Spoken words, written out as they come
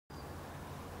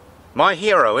My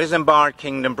hero, Isambard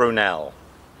Kingdom Brunel.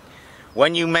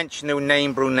 When you mention the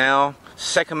name Brunel,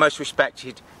 second most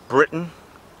respected Britain,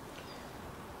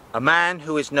 a man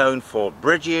who is known for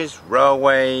bridges,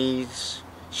 railways,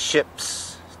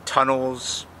 ships,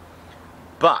 tunnels,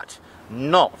 but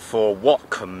not for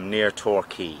Watcombe near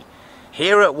Torquay.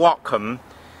 Here at Watcombe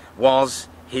was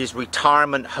his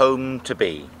retirement home to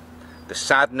be. The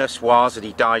sadness was that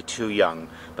he died too young,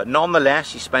 but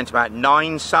nonetheless he spent about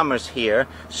 9 summers here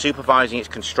supervising its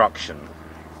construction.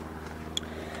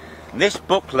 This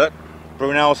booklet,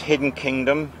 Brunel's Hidden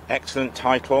Kingdom, excellent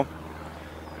title.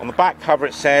 On the back cover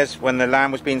it says, when the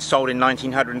land was being sold in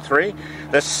 1903,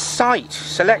 the site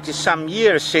selected some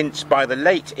years since by the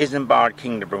late Isambard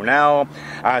King of Brunel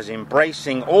as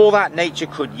embracing all that nature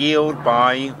could yield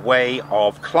by way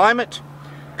of climate,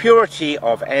 purity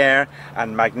of air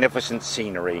and magnificent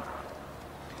scenery.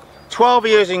 12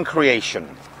 years in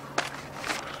creation.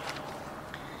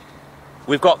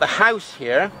 We've got the house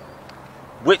here,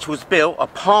 which was built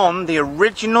upon the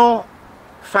original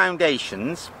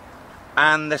foundations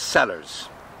and the cellars.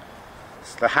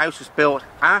 So the house was built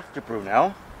after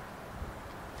Brunel.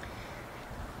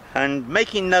 And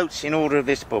making notes in order of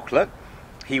this booklet,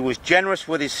 he was generous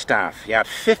with his staff. He had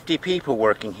 50 people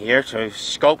working here to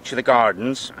sculpture the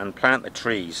gardens and plant the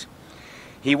trees.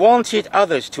 He wanted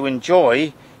others to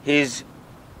enjoy his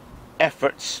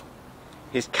efforts,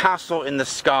 his castle in the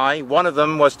sky. One of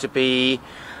them was to be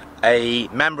a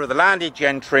member of the landed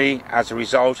gentry as a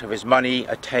result of his money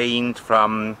attained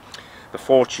from the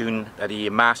fortune that he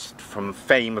amassed from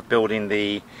fame of building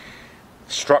the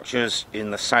structures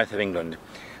in the south of England.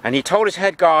 And he told his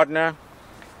head gardener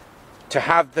to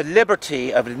have the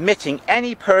liberty of admitting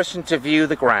any person to view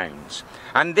the grounds.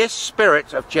 And this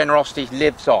spirit of generosity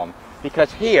lives on,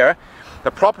 because here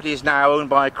the property is now owned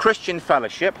by a Christian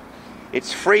fellowship.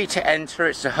 It's free to enter,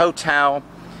 it's a hotel,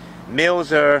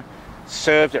 meals are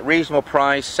served at reasonable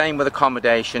price, same with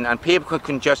accommodation, and people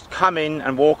can just come in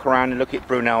and walk around and look at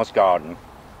Brunel's garden.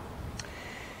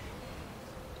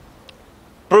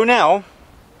 Brunel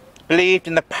believed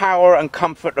in the power and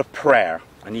comfort of prayer,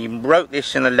 and he wrote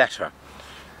this in a letter.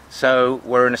 So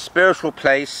we're in a spiritual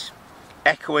place,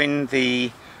 echoing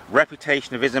the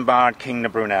reputation of Isambard, King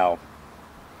of Brunel.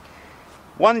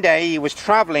 One day he was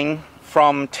travelling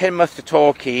from Teignmouth to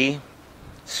Torquay,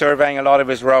 surveying a lot of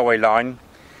his railway line.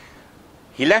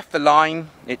 He left the line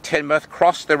at Teignmouth,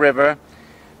 crossed the river,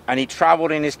 and he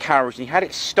travelled in his carriage. And he had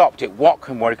it stopped at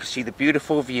Watcombe where he could see the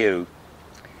beautiful view.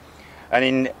 And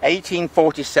in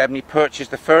 1847 he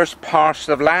purchased the first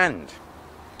parcel of land.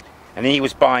 And he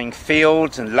was buying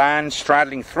fields and land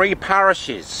straddling 3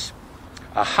 parishes.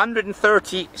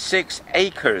 136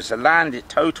 acres of land it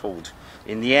totalled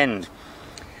in the end.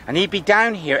 And he'd be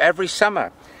down here every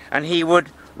summer, and he would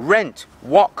rent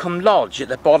Watcombe Lodge at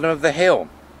the bottom of the hill.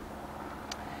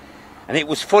 And it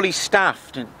was fully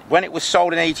staffed. And when it was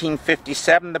sold in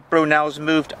 1857, the Brunels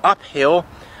moved uphill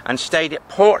and stayed at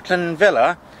Portland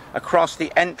Villa across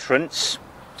the entrance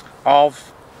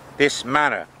of this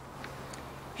manor.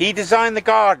 He designed the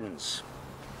gardens.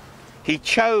 He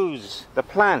chose the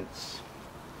plants.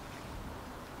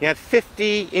 He had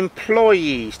 50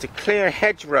 employees to clear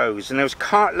hedgerows, and there was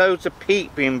cartloads of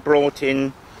peat being brought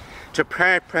in to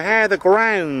prepare the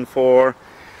ground for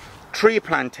tree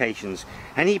plantations.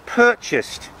 And he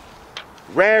purchased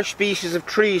rare species of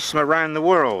trees from around the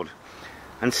world,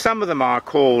 and some of them are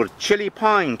called Chili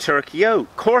pine, Turkey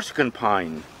oak, Corsican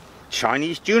pine,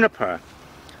 Chinese juniper,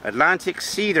 Atlantic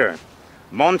cedar,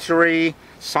 Monterey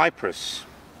cypress.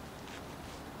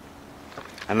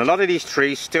 And a lot of these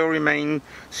trees still remain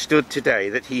stood today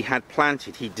that he had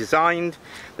planted. He designed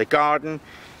the garden.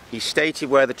 He stated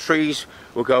where the trees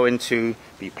were going to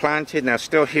be planted, and they're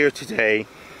still here today.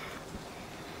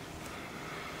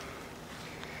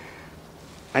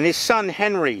 And his son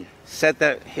Henry said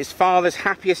that his father's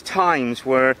happiest times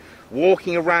were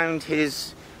walking around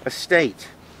his estate,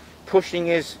 pushing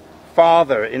his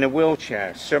father in a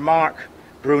wheelchair, Sir Mark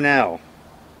Brunel.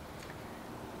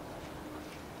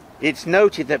 It's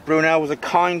noted that Brunel was a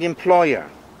kind employer.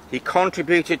 He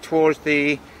contributed towards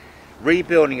the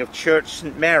rebuilding of Church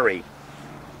St Mary.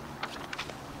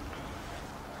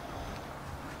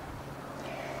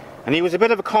 And he was a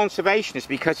bit of a conservationist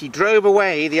because he drove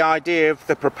away the idea of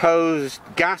the proposed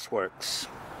gasworks.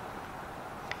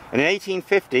 And in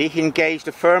 1850 he engaged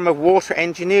a firm of water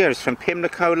engineers from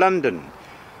Pimlico, London,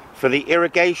 for the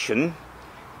irrigation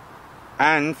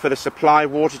and for the supply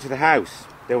of water to the house.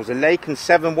 There was a lake and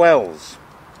 7 wells.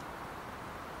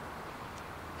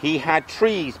 He had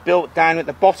trees built down at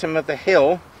the bottom of the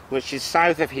hill, which is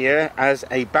south of here, as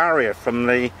a barrier from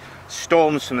the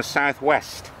storms from the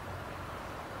southwest.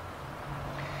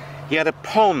 He had a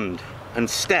pond and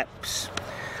steps.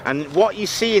 And what you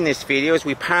see in this video is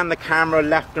we pan the camera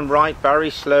left and right very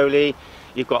slowly.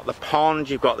 You've got the pond,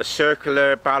 you've got the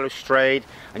circular balustrade,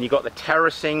 and you've got the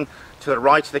terracing to the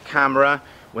right of the camera,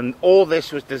 when all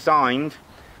this was designed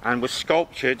and was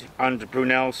sculptured under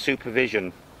Brunel's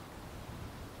supervision.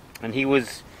 And he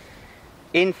was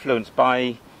influenced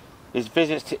by his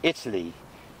visits to Italy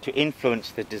to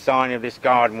influence the design of this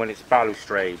garden with its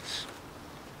balustrades.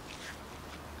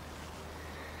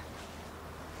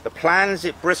 The plans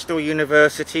at Bristol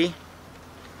University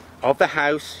of the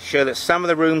house show that some of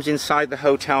the rooms inside the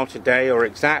hotel today are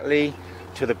exactly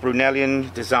to the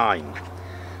Brunelian design.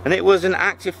 And it was an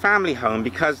active family home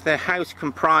because their house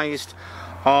comprised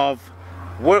of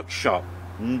workshop,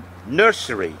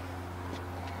 nursery.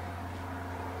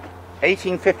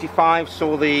 1855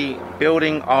 saw the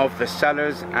building of the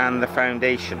cellars and the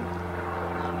foundation.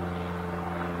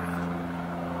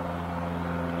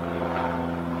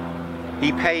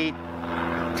 He paid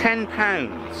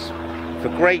 £10 for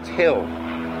Great Hill,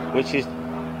 which is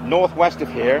northwest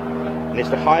of here, and it's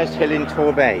the highest hill in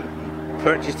Torquay.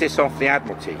 Purchased this off the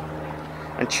Admiralty.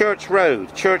 And Church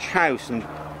Road, Church House and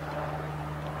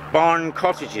barn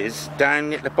cottages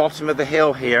down at the bottom of the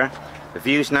hill here. The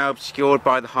view's now obscured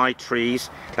by the high trees.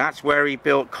 That's where he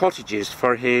built cottages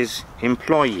for his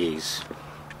employees.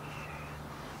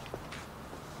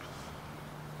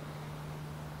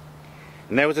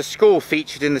 And there was a school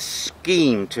featured in the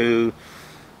scheme to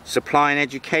supply an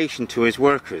education to his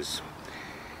workers.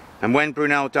 And when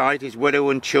Brunel died, his widow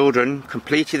and children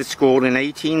completed the school in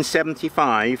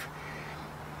 1875.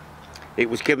 It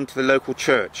was given to the local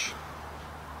church.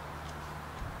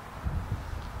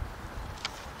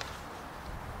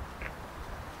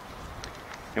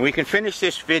 And we can finish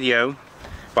this video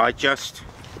by just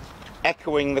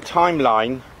echoing the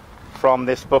timeline from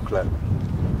this booklet.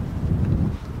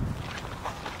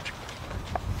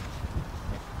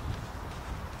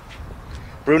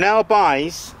 Brunel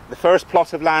buys the first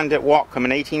plot of land at Watcombe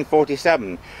in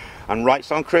 1847 and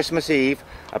writes on Christmas Eve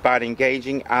about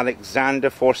engaging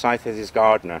Alexander Forsyth as his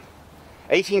gardener.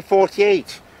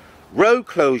 1848, road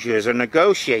closures are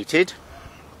negotiated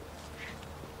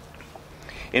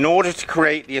in order to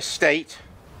create the estate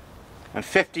and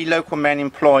 50 local men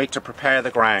employed to prepare the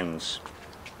grounds.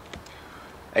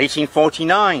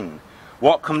 1849,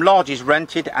 Watcombe Lodge is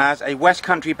rented as a West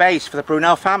Country base for the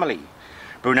Brunel family.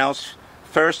 Brunel's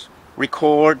first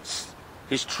records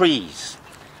his trees,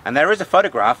 and there is a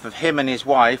photograph of him and his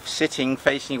wife sitting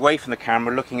facing away from the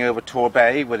camera looking over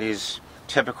Torquay with his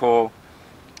typical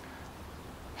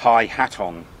high hat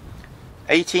on.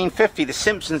 1850, the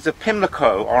Simpsons of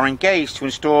Pimlico are engaged to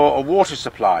install a water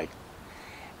supply.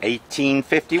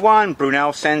 1851,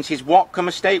 Brunel sends his Watcombe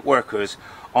estate workers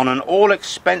on an all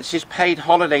expenses paid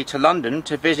holiday to London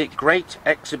to visit Great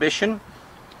Exhibition.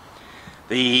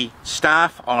 The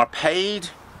staff are paid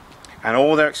and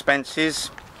all their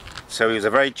expenses, so he was a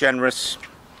very generous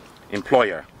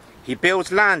employer. He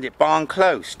builds land at Barn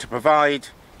Close to provide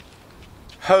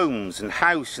homes and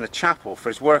house and a chapel for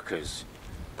his workers.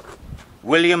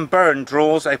 William Byrne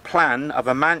draws a plan of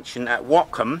a mansion at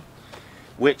Watcombe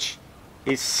which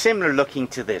is similar looking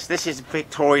to this. This is a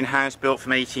Victorian house built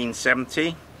from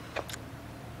 1870.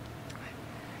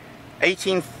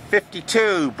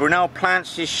 1852, Brunel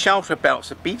plants his shelter belts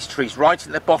of beech trees right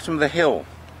at the bottom of the hill.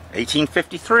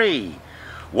 1853,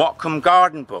 Watcombe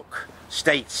Garden Book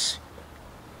states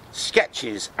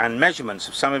sketches and measurements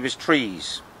of some of his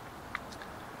trees.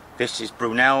 This is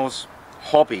Brunel's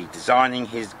hobby, designing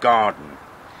his garden.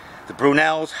 The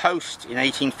Brunels host in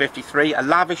 1853 a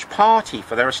lavish party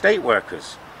for their estate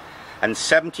workers, and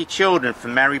 70 children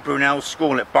from Mary Brunel's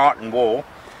school at Barton Wall,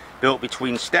 built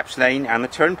between Steps Lane and the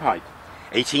Turnpike.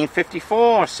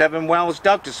 1854, 7 wells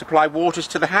dug to supply waters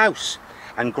to the house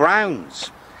and grounds,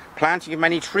 planting of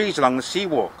many trees along the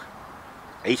seawalk.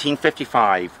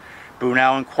 1855,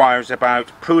 Brunel inquires about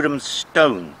Prudham's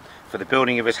stone for the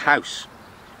building of his house.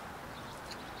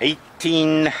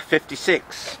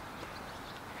 1856,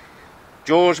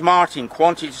 George Martin,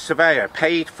 quantity surveyor,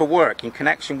 paid for work in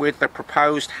connection with the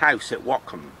proposed house at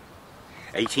Watcombe.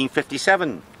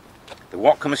 1857, the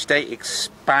Watcombe estate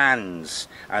expands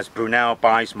as Brunel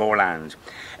buys more land.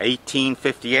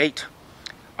 1858,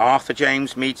 Arthur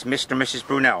James meets Mr. and Mrs.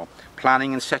 Brunel,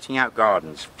 planning and setting out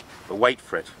gardens. But wait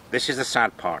for it, this is the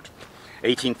sad part.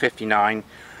 1859,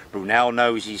 Brunel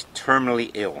knows he's terminally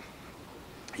ill.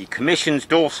 He commissions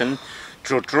Dawson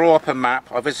to draw up a map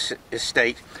of his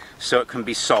estate so it can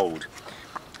be sold.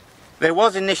 There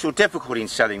was initial difficulty in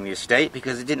selling the estate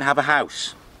because it didn't have a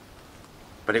house,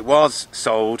 but it was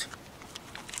sold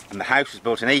and the house was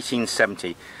built in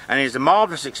 1870, and it is a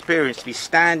marvellous experience to be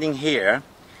standing here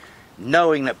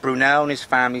knowing that Brunel and his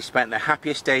family spent the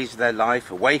happiest days of their life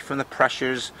away from the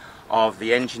pressures of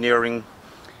the engineering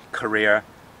career,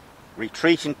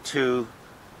 retreating to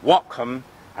Watcombe,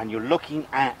 and you're looking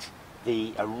at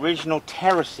the original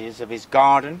terraces of his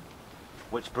garden,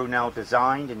 which Brunel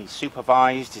designed, and he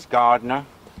supervised his gardener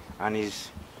and his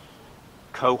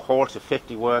cohort of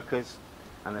 50 workers,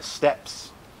 and the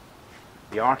steps,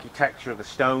 the architecture of the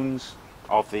stones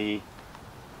of the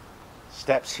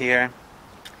steps here.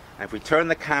 And if we turn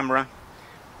the camera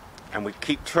and we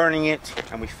keep turning it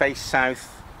and we face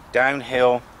south,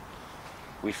 downhill,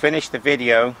 we finish the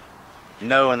video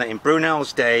knowing that in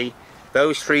Brunel's day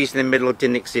those trees in the middle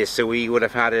didn't exist, so we would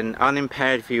have had an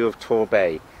unimpaired view of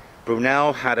Torquay.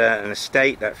 Brunel had an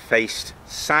estate that faced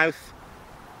south,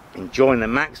 enjoying the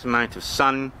maximum amount of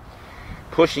sun,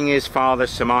 pushing his father,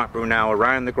 Sir Mark Brunel,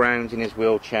 around the grounds in his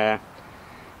wheelchair,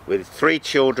 with 3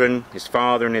 children, his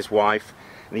father and his wife,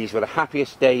 and these were the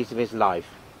happiest days of his life.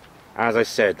 As I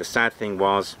said, the sad thing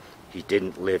was, he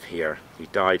didn't live here. He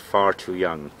died far too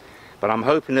young. But I'm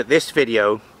hoping that this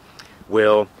video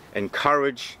will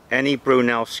encourage any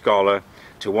Brunel scholar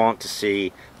to want to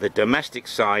see the domestic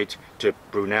side to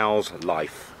Brunel's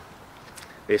life.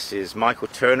 This is Michael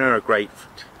Turner, a great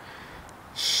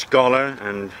scholar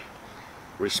and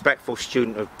respectful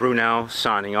student of Brunel,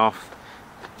 signing off,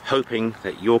 hoping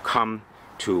that you'll come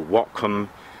to Watcombe,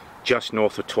 just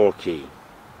north of Torquay.